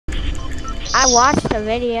I watched the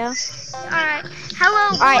video. Alright. Hello,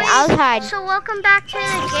 boys. Alright, I'll hide. So welcome back to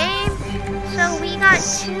the game. So we got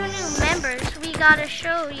 2 new members we gotta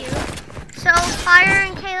show you. So Fire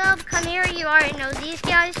and Caleb, come here. You already know these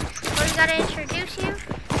guys. But we gotta introduce you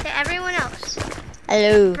to everyone else.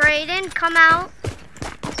 Hello. Braden, come out.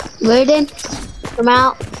 Braden, come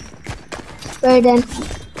out. Braden.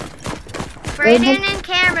 Braden and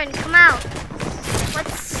Cameron, come out.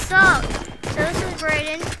 What's up? So this is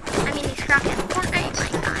Braden. I mean, he's cracking Fortnite, my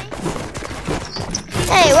guy.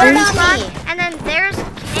 Hey, what about me? And then there's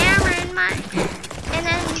Cameron, and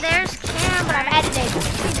then there's Cameron. I'm editing.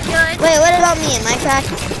 Good. Wait, what about me? Am I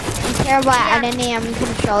cracked? I'm terrible at editing. I'm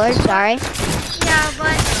controller. Sorry. Yeah,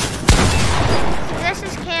 but this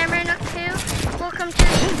is Cameron too. Welcome to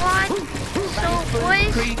the squad. So,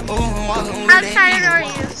 boys, how excited are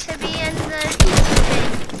you to be in the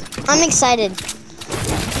video? I'm excited.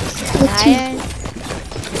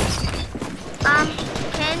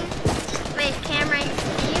 Cameron,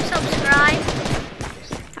 can you subscribe?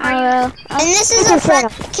 And this is a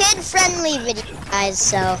kid-friendly video, guys,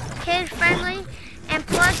 so. Kid-friendly, and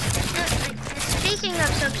plus, speaking of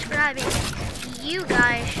subscribing, you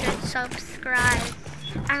guys should subscribe.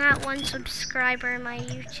 I got 1 subscriber in my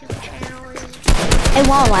YouTube channel. It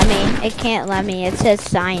won't let me. It can't let me. It says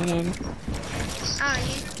sign in. Oh,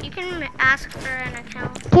 you can ask for an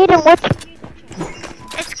account. Kaden, what's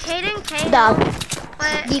It's Kaden K. Stop.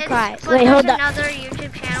 But Be quiet. Wait, hold up. Another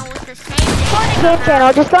YouTube channel with the same Go on the name. game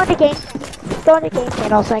channel. Just go on the game. Go on the game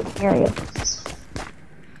channel so I can hear you.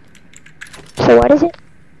 So what is it?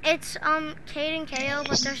 It's Kaden KO,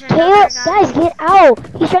 but there's another Caleb, guy. guys, get out.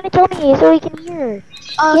 He's trying to kill me so he can hear.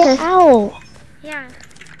 Okay. Get out. Yeah.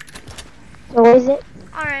 So what is it?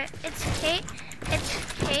 Alright, it's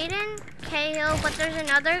Kaden Cahill, but there's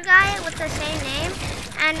another guy with the same name,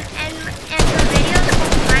 and the video's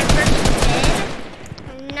called My First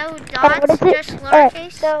Vid. No dots, what is it? just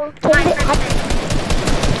lowercase. So My Kaden, First Vid.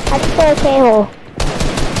 how do you spell K-hole? Cahill.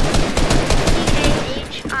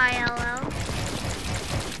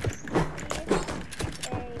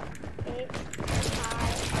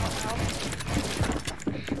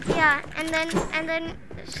 Yeah, and then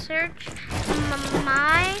search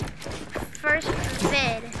my first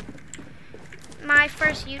vid, my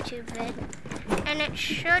first YouTube vid, and it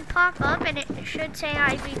should pop up and it should say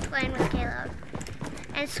I'd be playing with Caleb.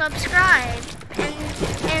 And subscribe and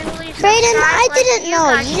leave. Braden, I didn't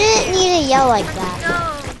know. You didn't need to yell like that.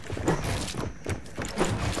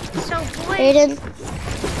 So boys. Braden.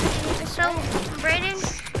 So Braden,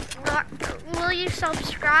 will you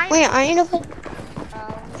subscribe? Wait, aren't you gonna play?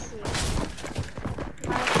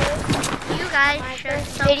 You guys should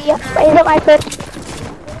Video. subscribe. Is it my first?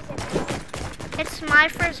 It's my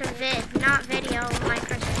first vid, not video.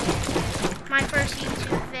 My first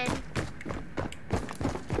YouTube vid.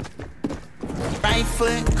 Right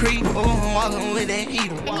foot creep, walking with that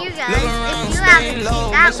heater. And you guys, if you haven't seen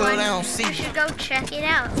that one, you should go check it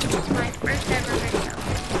out. It's my first ever video.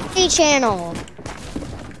 Hey, channel.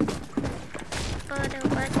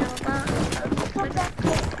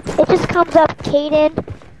 It just comes up Kaden.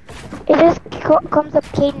 It just comes up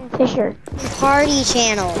Kaden Fisher. Party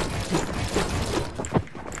channel.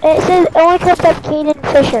 It says it only comes up Kaden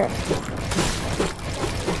Fisher.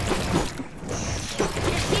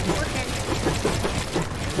 Just keep looking.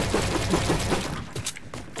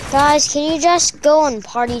 Guys, can you just go on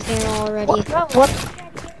party channel already? What?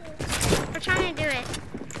 We're trying to do it.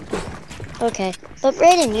 Okay. But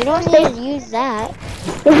Braden, you don't need to use that.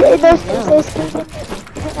 Is it no spaces, Kaden?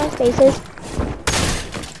 Is it no spaces?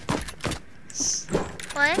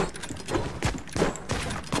 What?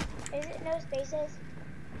 Is it no spaces?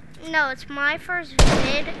 No, it's my first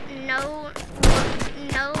vid. No,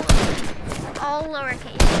 all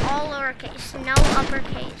lowercase, no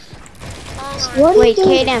uppercase. All lowercase. Wait,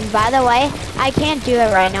 Kaden, by the way, I can't do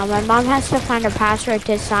it right now. My mom has to find a password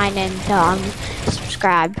to sign in to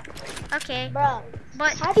subscribe. Okay. Bro,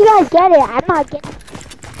 but how do you guys get it? I'm not getting.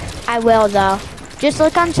 I will though. Just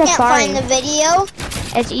look on Safari. Can't find the video.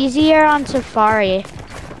 It's easier on Safari.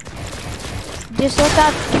 Just look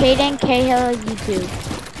up Kaden Cahill YouTube.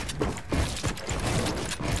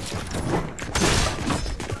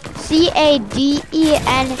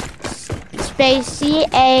 CADEN space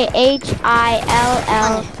CAHILL.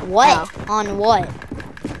 What? On what?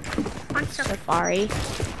 on Safari.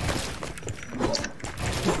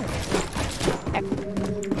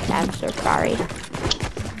 Tab Safari.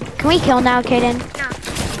 Can we kill now, Kaden? No.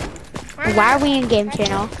 Why are we in game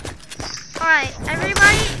channel? Alright,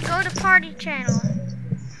 everybody go to party channel.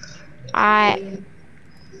 I'm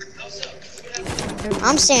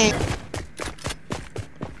saying.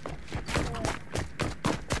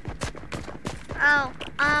 Oh,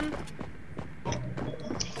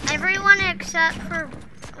 everyone except for,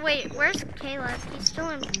 wait, where's Caleb? He's still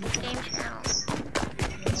in game channel.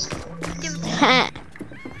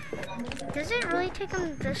 Does it really take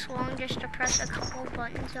him this long just to press a couple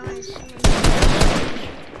buttons on his name?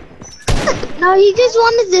 No, he just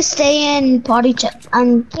wanted to stay in potty chat.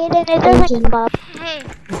 Kaden, it doesn't come up. Hey,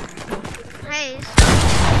 so,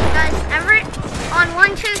 guys, on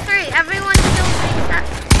 1, 2, 3, everyone kills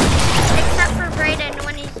except for Brayden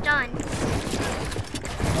when he's done.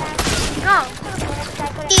 Go.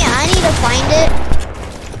 Yeah, I need to find it.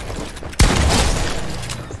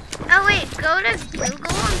 Oh wait, go to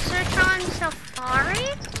Google and search on Safari,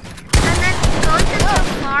 and then go to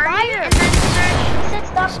Safari and then search.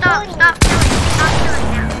 Stop killing now.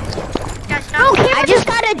 Guys, stop. I just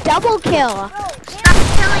got a double kill.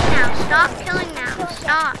 Stop killing now.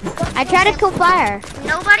 Stop. I tried to kill fire.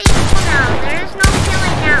 Nobody kill now. There is no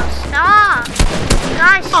killing now. Stop.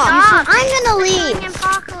 Guys, stop. I'm gonna leave.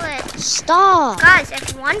 Apocalypse. Stop. Guys,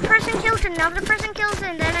 if one person kills, another person kills,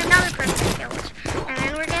 and then another person kills, and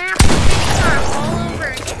then we're gonna have to start all over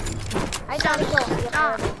again.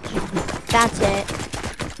 Stop. That's it.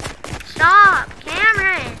 Stop,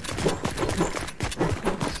 Cameron.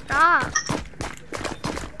 Stop.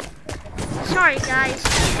 Sorry, guys.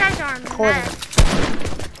 You guys are a mess.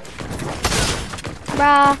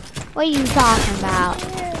 Bruh, what are you talking about?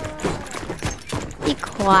 Be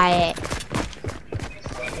quiet.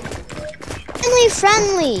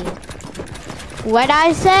 Friendly. What'd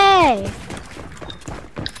I say?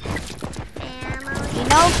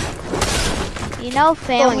 You know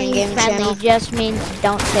family game friendly channel. just means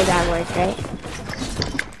don't say bad words, right?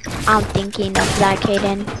 I'm thinking of that,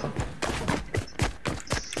 Kaden.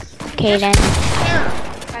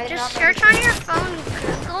 Just search on your phone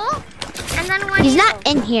Google, and then when He's not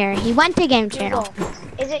in here. He went to game channel.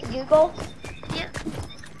 Is it Google? Yeah.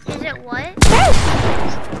 Is it what?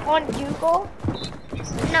 On Google?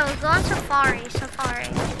 No, go on Safari.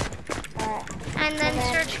 Alright. And then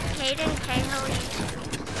search Kaden Cahill YouTube.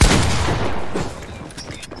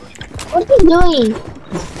 What are you doing?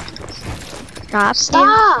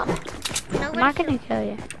 Stop. I'm Nobody not gonna kill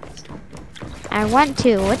you. I want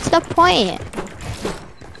to. What's the point?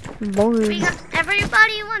 Bored. Because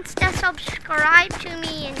everybody wants to subscribe to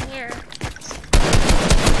me in here.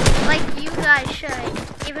 Like you guys should.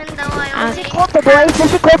 Even though I only... Is it called the boys? Even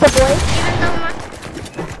though my...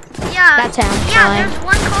 Yeah. That sounds Yeah, fine. there's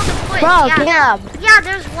one called The Boys. Bro, yeah, Caleb. Yeah,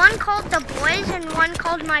 there's one called The Boys and one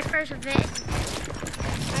called My First Vid.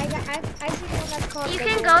 I see one that's called You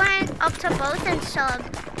can go ahead up to both and subscribe.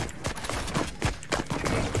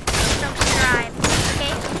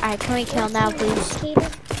 Okay? Alright, can we kill now, please? No,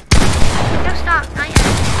 stop. Not yet.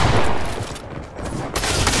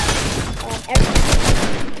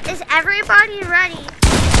 Is everybody ready?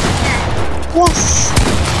 Yes.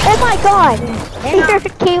 Oh my god! Here's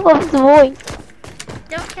Caleb's voice.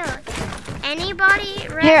 Don't kill it. Anybody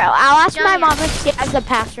ready? Here, I'll ask my Don't mom if she has the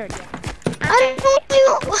password. Okay.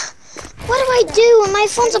 What do I do when my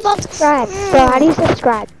phone's about to... Subscribe. Bro, how do you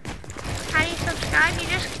subscribe? How do you subscribe? You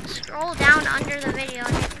just scroll down under the video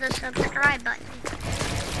and hit the subscribe button.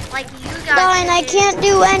 Like you guys. Darn, I can't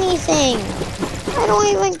do anything.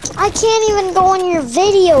 I can't even go on your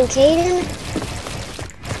video, Kaden.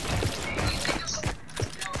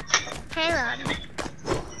 Caleb,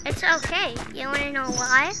 it's okay. You want to know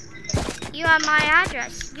why? You have my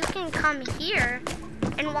address. You can come here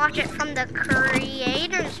and watch it from the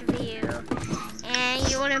creator's view. And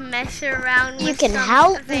you want to mess around with You can some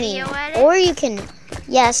help me, video edit? or you can...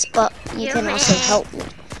 Yes, but you can also help me.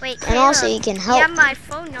 Wait, And also Caleb, you can You help have my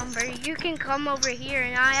phone number. You can come over here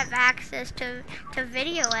and I have access to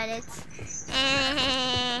video edits.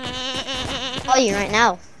 I'll call you right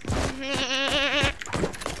now.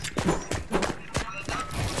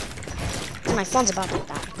 My phone's about to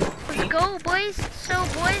die. Let's go, boys. So,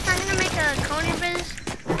 boys, I'm gonna make a Conan Viz,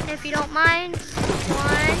 if you don't mind.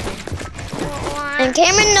 One. And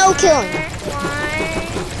Cameron, no killing.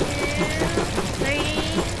 1, 2, 3,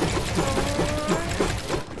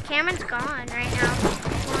 4. Cameron's gone right now.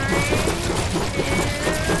 1, 2,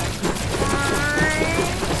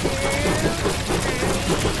 1, 2, 3,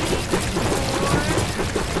 4,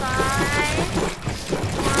 5.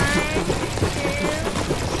 1,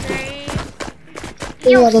 2,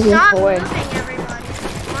 3. Yo, stop moving, everybody.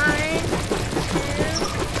 1,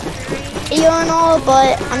 2, 3. You don't know,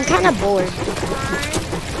 but I'm kind of bored. 1,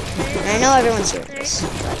 2, And I know everyone's here. 3, 4.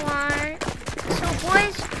 So,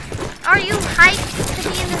 boys, are you hyped to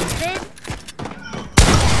be in this vid?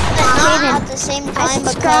 Not at the same I time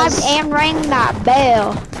subscribed because... and ring that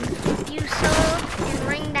bell. You sub and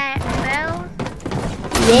ring that bell.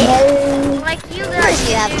 Yeah. Like you course guys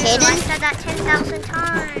you have, do. Kaden. I said that 10,000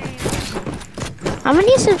 times. How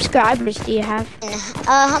many subscribers do you have?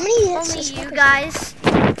 How many? Only you guys.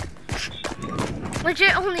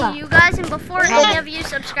 Legit, only you guys, and before any of you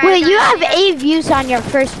subscribed. Well, you on have my video- 8 views on your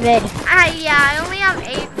first vid. Yeah, I only have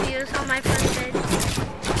 8 views on my first vid.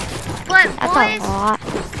 But That's boys, a lot.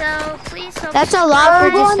 so please subscribe. That's a lot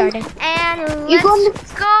for just starting. And You let's going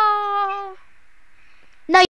go